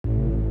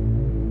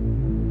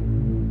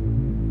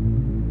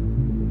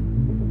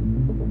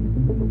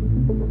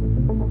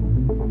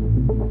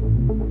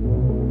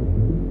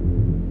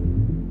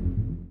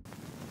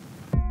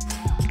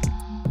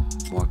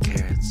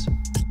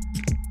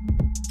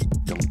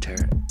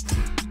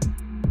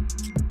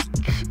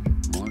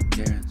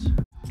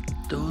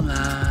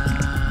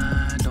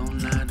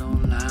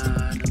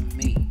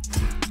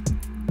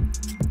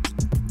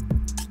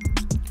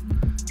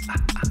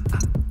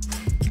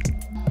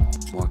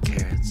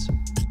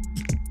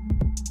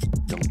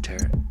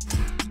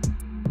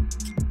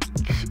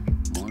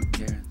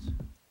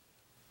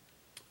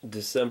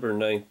December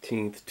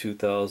 19th,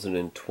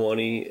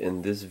 2020,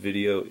 and this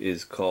video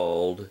is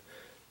called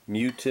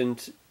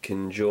Mutant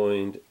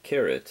Conjoined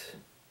Carrot.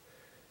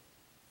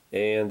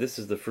 And this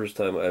is the first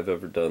time I've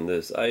ever done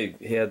this. I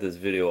had this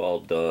video all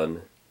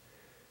done,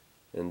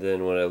 and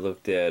then when I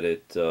looked at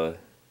it,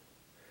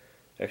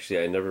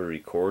 actually I never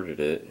recorded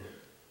it.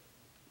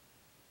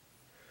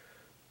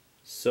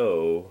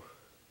 So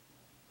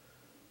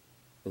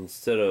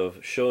instead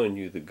of showing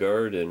you the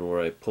garden where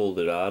I pulled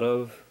it out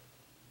of,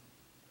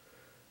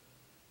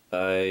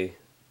 I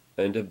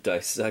end up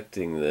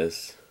dissecting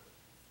this,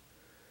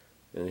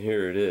 and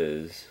here it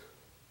is.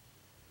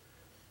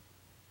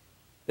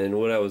 And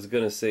what I was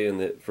going to say in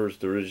the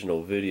first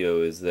original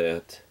video is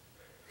that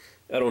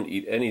I don't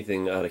eat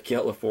anything out of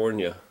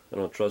California. I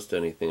don't trust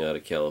anything out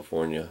of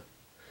California.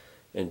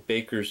 And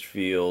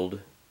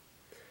Bakersfield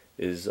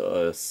is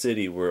a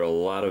city where a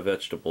lot of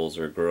vegetables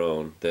are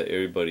grown that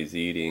everybody's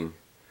eating.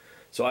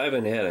 So I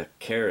haven't had a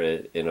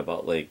carrot in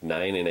about like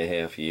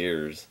 9.5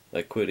 years.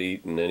 I quit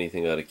eating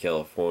anything out of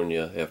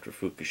California after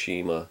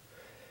Fukushima.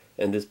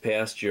 And this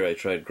past year I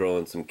tried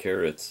growing some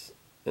carrots,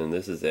 and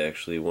this is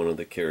actually one of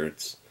the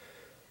carrots.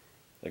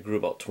 I grew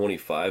about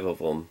 25 of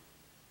them,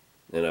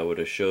 and I would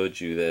have showed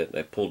you that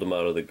I pulled them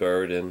out of the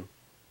garden.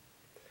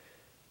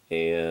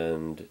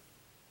 And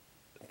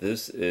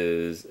this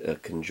is a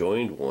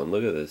conjoined one.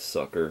 Look at this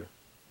sucker.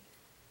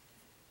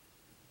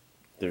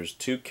 There's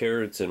 2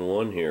 carrots in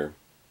one here.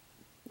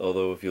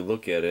 Although if you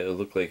look at it, it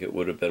looked like it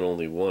would have been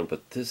only one,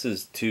 but this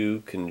is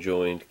 2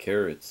 conjoined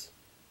carrots.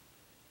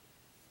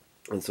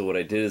 And so what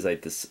I did is I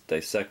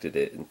dissected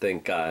it, and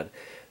thank God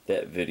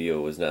that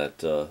video was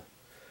not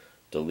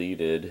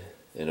deleted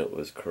and it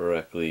was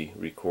correctly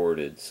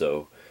recorded.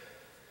 So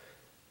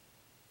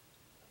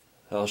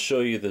I'll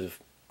show you the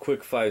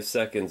quick 5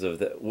 seconds of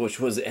that, which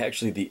was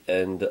actually the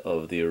end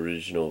of the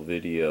original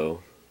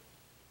video,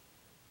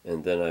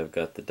 and then I've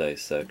got the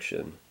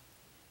dissection.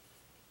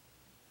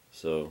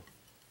 So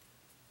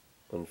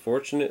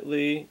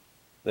unfortunately,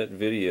 that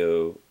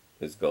video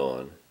is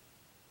gone.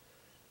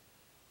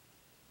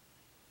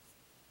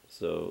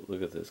 So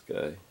look at this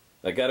guy.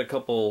 I got a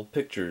couple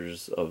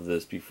pictures of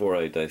this before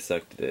I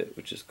dissected it,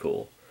 which is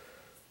cool.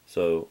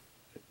 So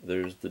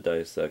there's the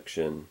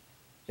dissection,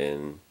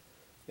 and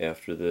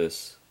after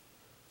this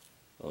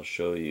I'll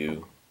show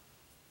you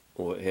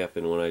what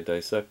happened when I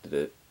dissected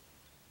it.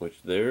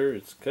 Which there,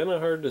 it's kind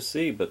of hard to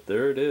see, but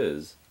there it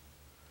is.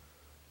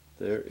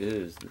 There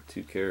is the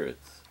 2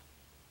 carrots.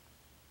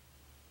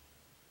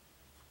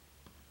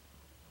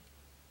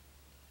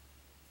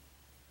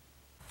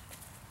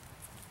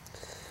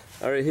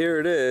 Alright, here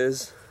it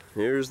is.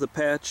 Here's the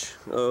patch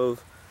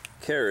of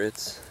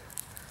carrots.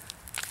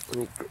 Let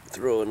me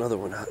throw another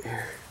one out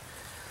here.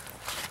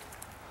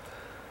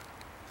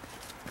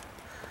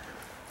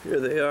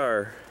 Here they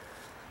are.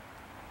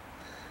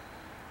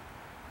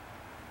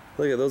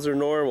 Look at those, are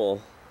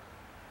normal.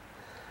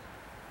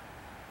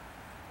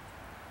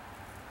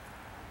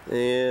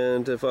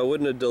 And if I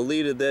wouldn't have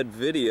deleted that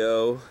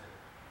video,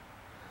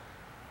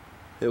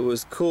 it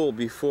was cool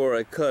before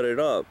I cut it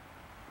up.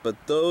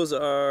 But those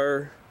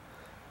are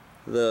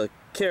the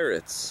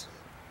carrots,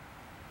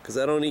 because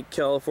I don't eat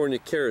California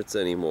carrots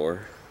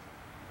anymore.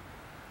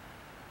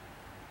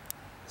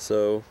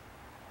 So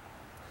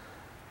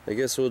I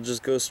guess we'll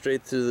just go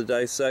straight to the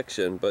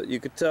dissection. But you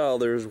could tell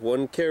there's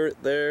 1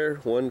 carrot there,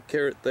 1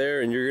 carrot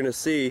there, and you're gonna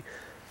see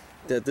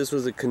that this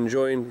was a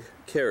conjoined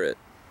carrot.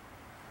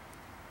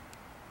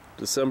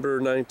 December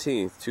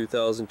 19th,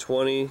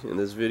 2020, and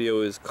this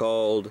video is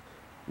called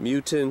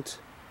Mutant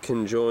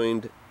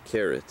Conjoined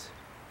Carrot.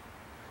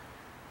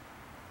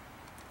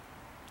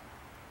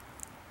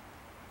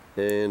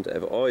 And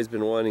I've always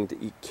been wanting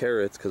to eat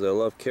carrots because I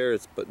love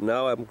carrots, but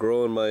now I'm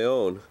growing my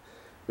own,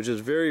 which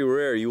is very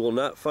rare. You will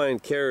not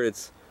find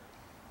carrots.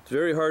 It's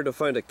very hard to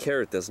find a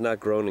carrot that's not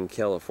grown in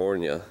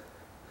California.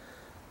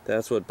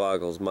 That's what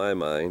boggles my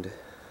mind.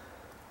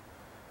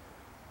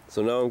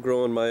 So now I'm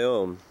growing my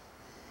own.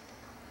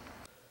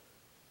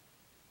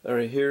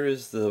 Alright, here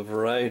is the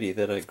variety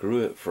that I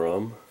grew it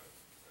from.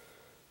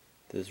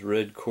 This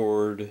red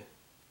cord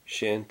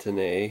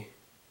Chantenay.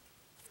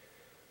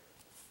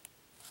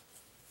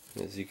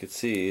 As you can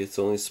see, it's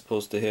only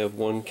supposed to have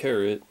 1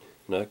 carrot,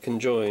 not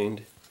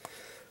conjoined.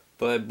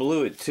 But I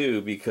blew it too,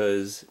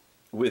 because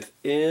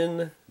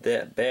within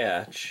that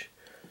batch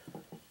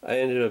I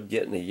ended up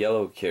getting a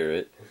yellow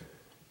carrot.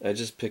 I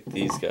just picked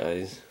these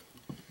guys,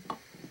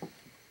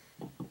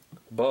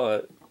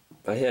 but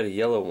I had a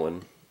yellow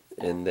one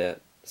in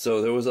that.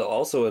 So there was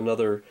also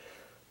another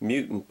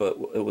mutant, but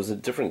it was a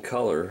different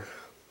color.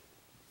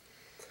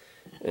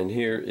 And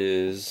here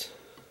is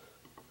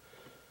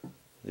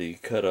the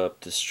cut up,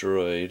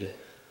 destroyed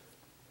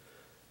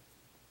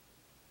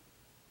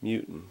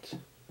mutant.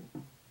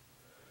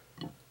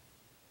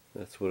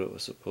 That's what it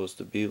was supposed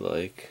to be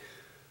like.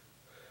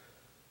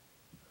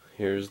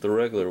 Here's the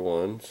regular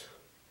ones,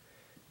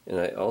 and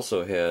I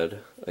also had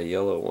a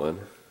yellow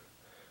one.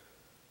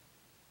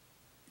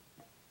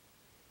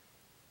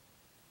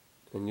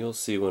 And you'll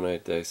see when I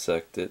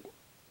dissect it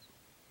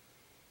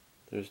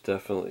There's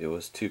definitely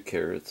was 2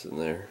 carrots in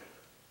there.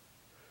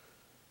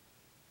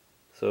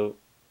 So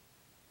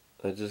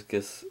I just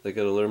guess I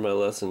gotta learn my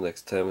lesson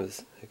next time.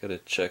 Is I gotta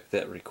check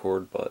that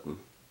record button.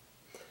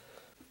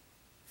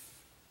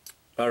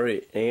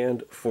 Alright,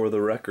 and for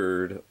the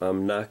record,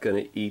 I'm not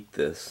gonna eat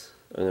this.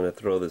 I'm gonna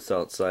throw this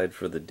outside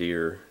for the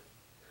deer.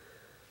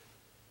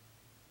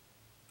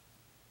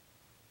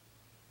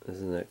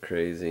 Isn't that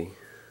crazy?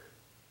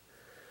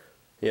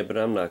 Yeah, but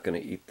I'm not gonna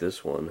eat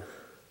this one.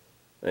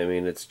 I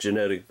mean, it's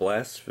genetic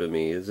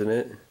blasphemy, isn't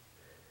it?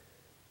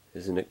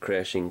 Isn't it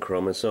crashing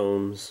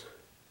chromosomes?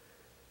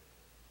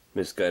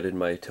 Misguided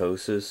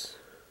mitosis?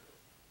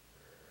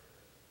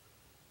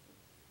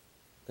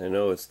 I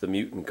know it's the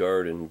mutant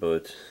garden,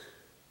 but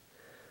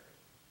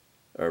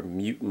are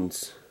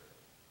mutants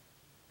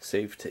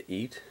safe to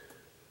eat?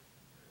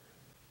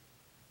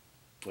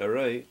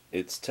 Alright,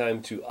 it's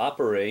time to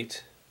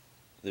operate.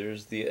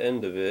 There's the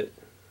end of it.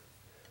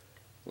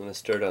 I'm going to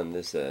start on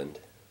this end.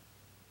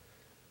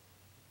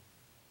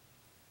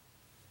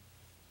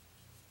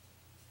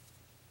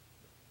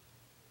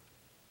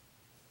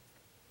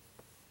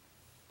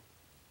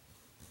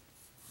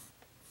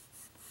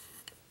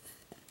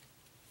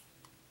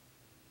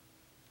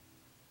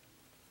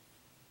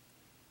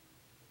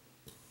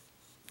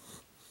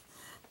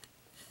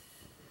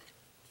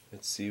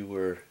 Let's see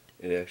where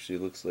it actually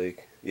looks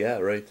like. Yeah,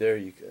 right there.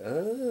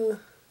 You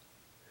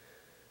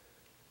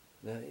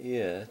not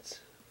yet.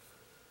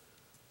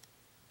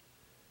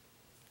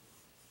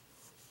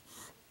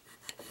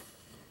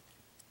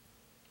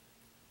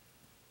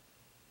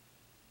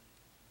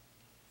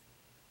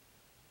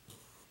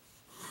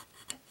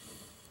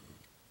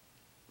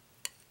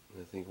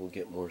 I think we'll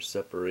get more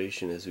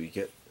separation as we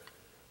get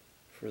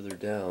further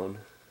down.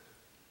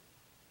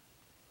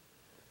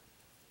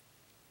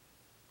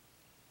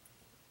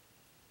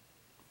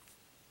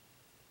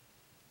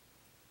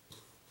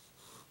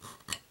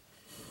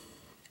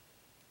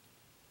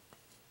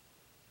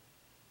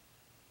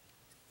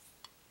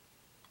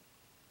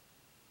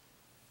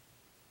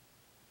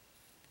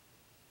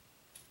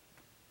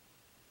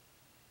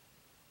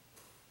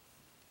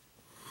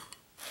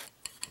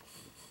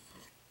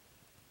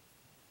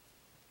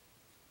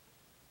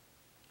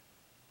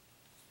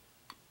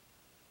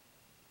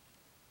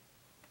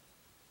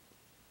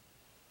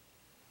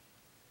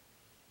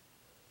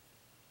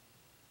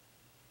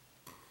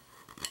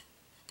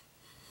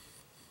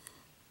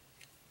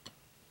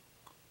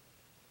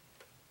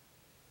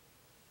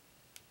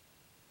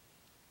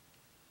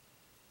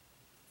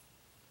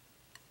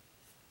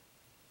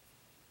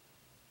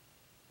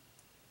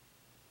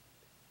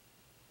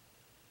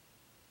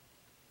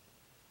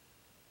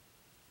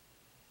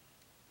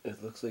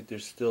 It looks like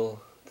there's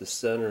still, the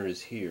center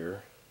is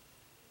here.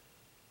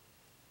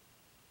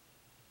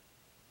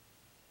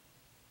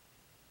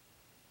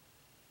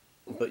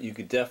 But you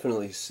could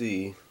definitely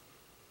see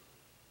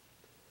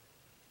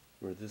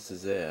where this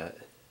is at.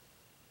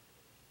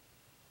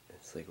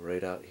 It's like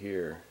right out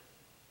here,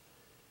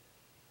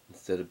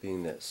 instead of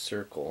being that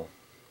circle.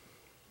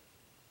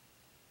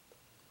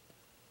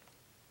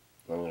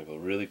 I'm going to go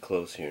really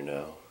close here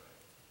now.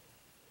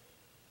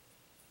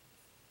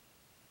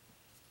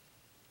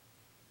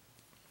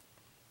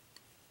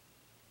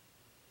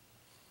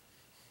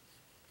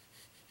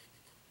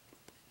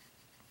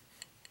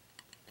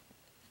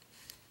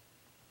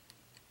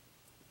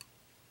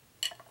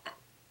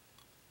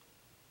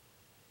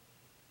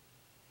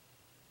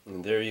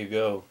 And there you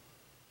go.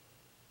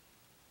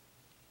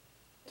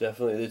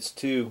 Definitely, it's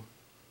 2.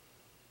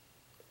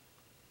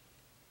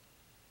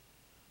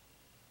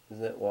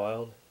 Isn't that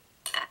wild?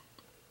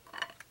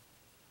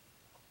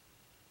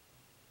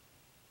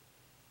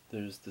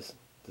 There's this,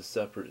 the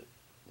separate,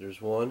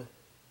 there's one,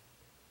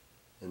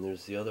 and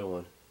there's the other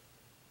one.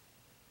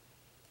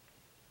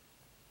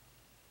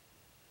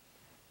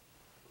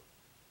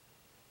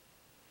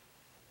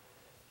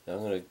 Now I'm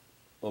going to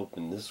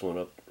open this one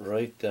up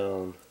right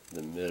down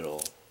the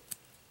middle.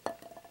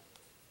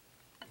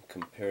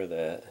 Compare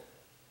that.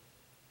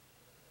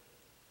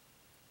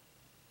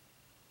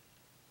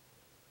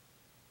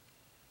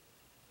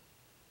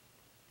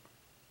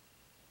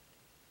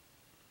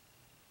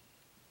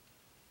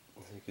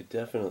 You could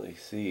definitely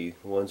see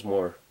one's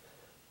more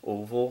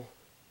oval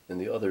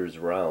and the other is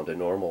round, a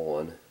normal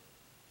one.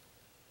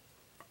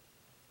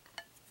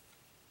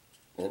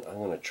 And I'm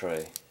going to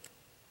try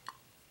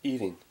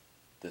eating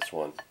this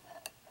one.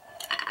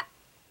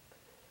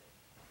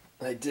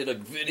 I did a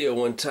video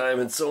one time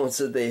and someone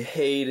said they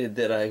hated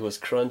that I was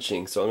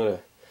crunching, so I'm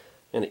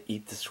gonna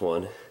eat this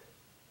one.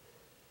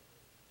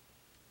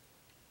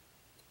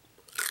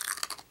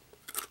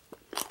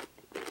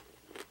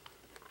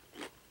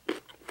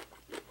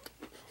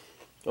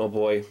 Oh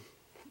boy,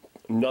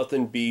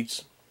 nothing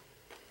beats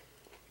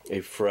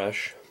a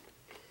fresh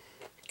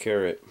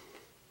carrot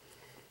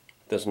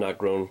that's not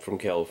grown from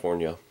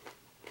California.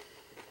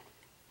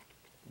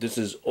 This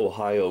is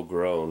Ohio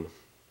grown.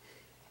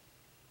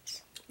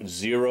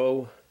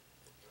 0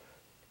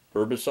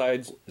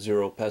 herbicides,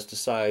 0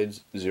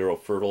 pesticides, 0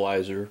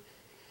 fertilizer,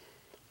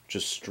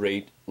 just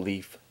straight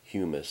leaf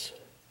humus.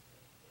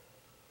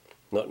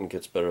 Nothing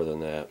gets better than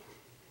that.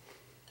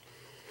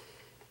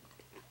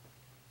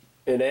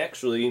 And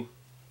actually,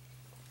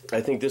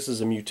 I think this is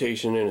a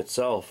mutation in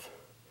itself.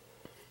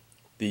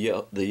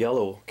 The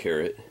yellow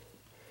carrot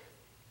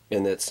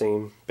in that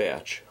same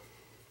batch.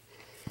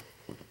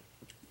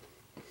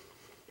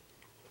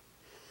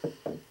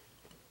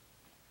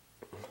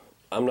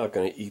 I'm not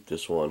going to eat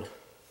this one.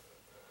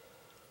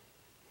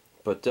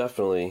 But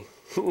definitely,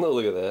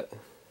 look at that.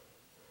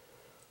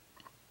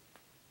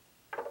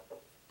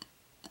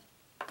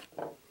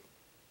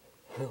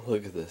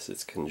 Look at this,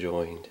 it's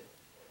conjoined.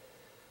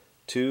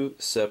 Two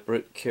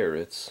separate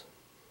carrots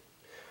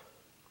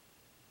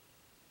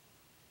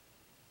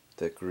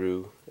that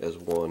grew as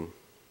one.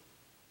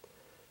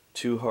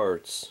 Two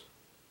hearts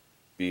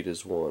beat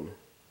as one.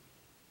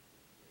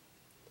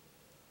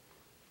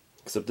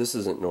 Except this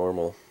isn't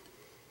normal.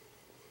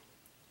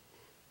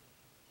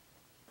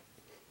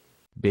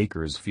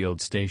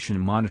 Bakersfield Station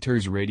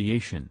monitors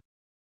radiation.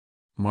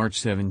 March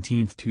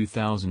 17,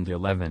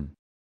 2011.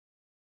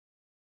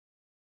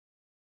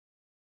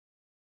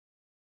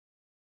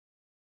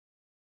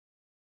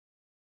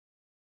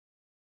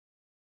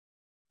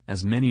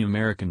 As many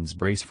Americans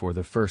brace for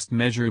the first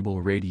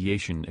measurable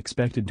radiation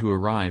expected to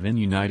arrive in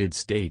United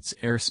States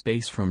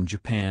airspace from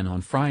Japan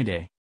on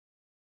Friday.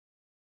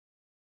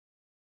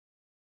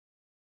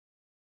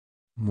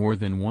 More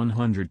than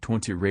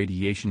 120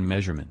 radiation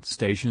measurement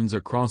stations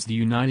across the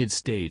United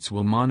States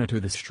will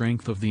monitor the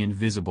strength of the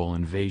invisible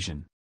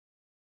invasion.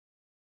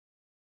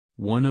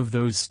 One of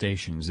those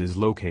stations is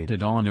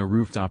located on a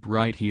rooftop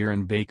right here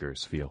in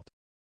Bakersfield.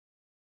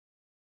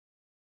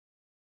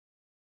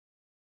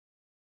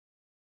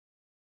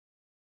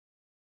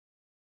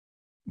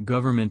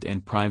 Government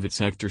and private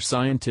sector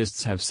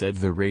scientists have said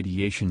the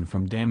radiation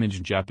from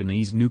damaged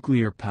Japanese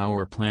nuclear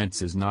power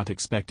plants is not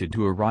expected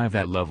to arrive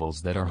at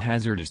levels that are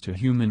hazardous to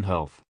human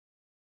health.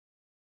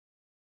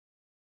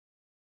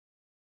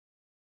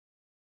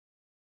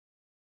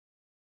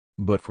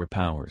 But for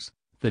Powers,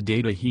 the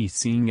data he's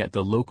seeing at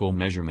the local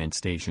measurement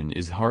station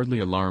is hardly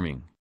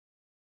alarming.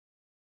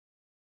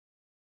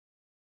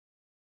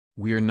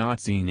 "We're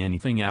not seeing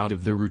anything out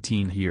of the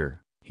routine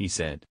here," he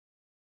said.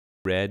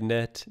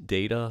 RadNet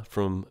data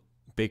from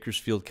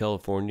Bakersfield,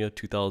 California,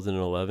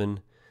 2011.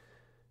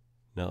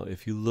 Now,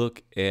 if you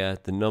look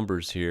at the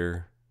numbers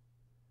here,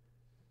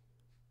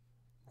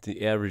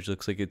 the average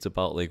looks like it's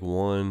about like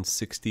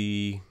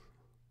 160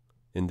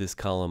 in this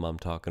column I'm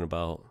talking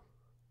about.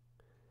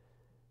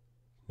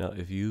 Now,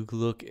 if you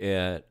look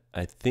at,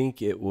 I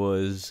think it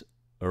was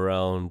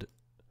around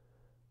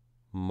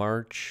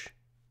March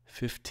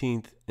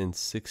 15th and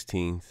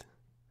 16th.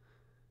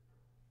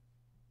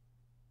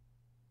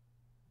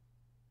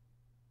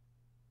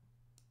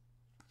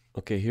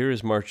 Okay, here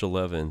is March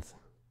 11th.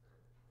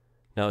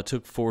 Now it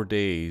took 4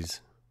 days.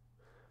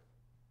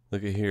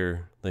 Look at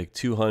here, like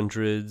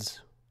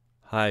 200s,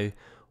 high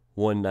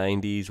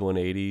 190s,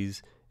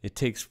 180s. It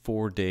takes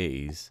 4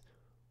 days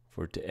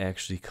for it to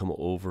actually come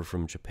over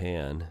from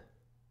Japan.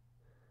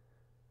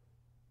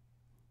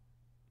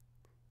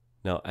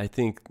 Now I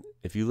think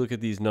if you look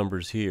at these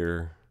numbers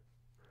here,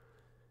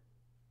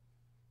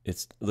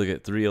 look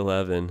at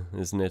 311,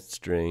 isn't it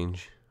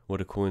strange?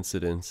 What a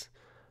coincidence.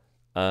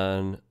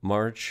 On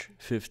March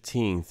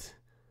 15th,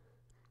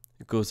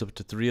 it goes up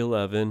to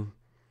 311.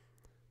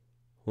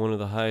 One of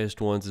the highest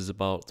ones is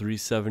about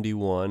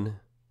 371.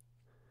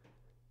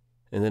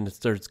 And then it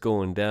starts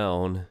going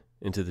down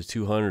into the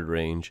 200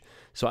 range.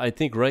 So I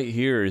think right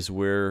here is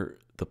where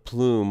the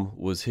plume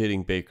was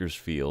hitting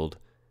Bakersfield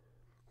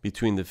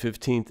between the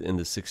 15th and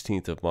the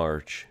 16th of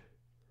March.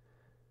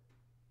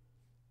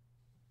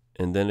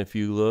 And then if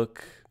you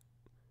look,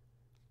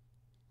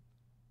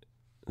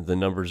 the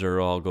numbers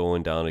are all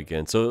going down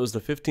again. So it was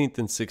the 15th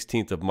and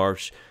 16th of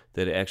March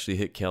that it actually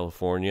hit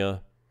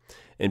California.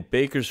 And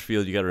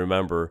Bakersfield, you got to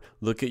remember,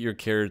 look at your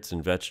carrots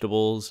and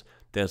vegetables.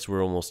 That's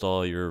where almost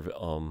all your,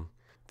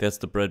 that's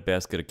the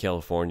breadbasket of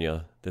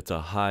California. That's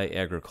a high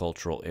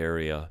agricultural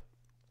area.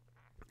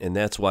 And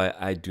that's why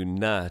I do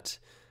not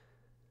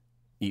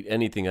eat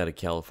anything out of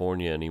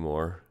California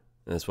anymore.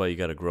 And that's why you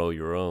got to grow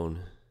your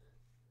own.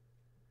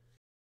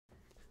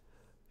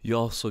 You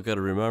also got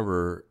to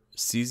remember,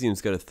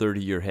 cesium's got a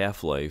 30-year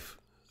half-life,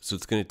 so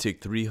it's going to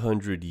take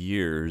 300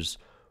 years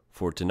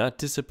for it to not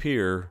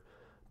disappear,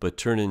 but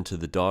turn into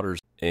the daughters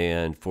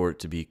and for it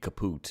to be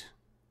kaput.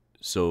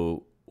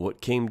 So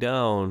what came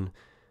down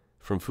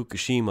from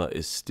Fukushima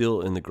is still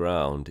in the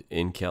ground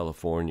in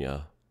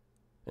California,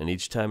 and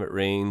each time it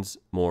rains,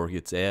 more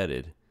gets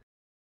added.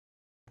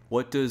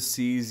 What does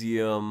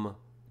cesium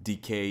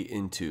decay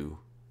into?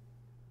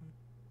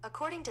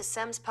 According to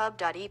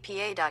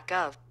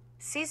semspub.epa.gov,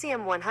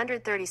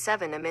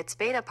 cesium-137 emits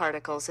beta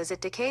particles as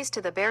it decays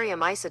to the barium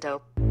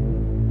isotope.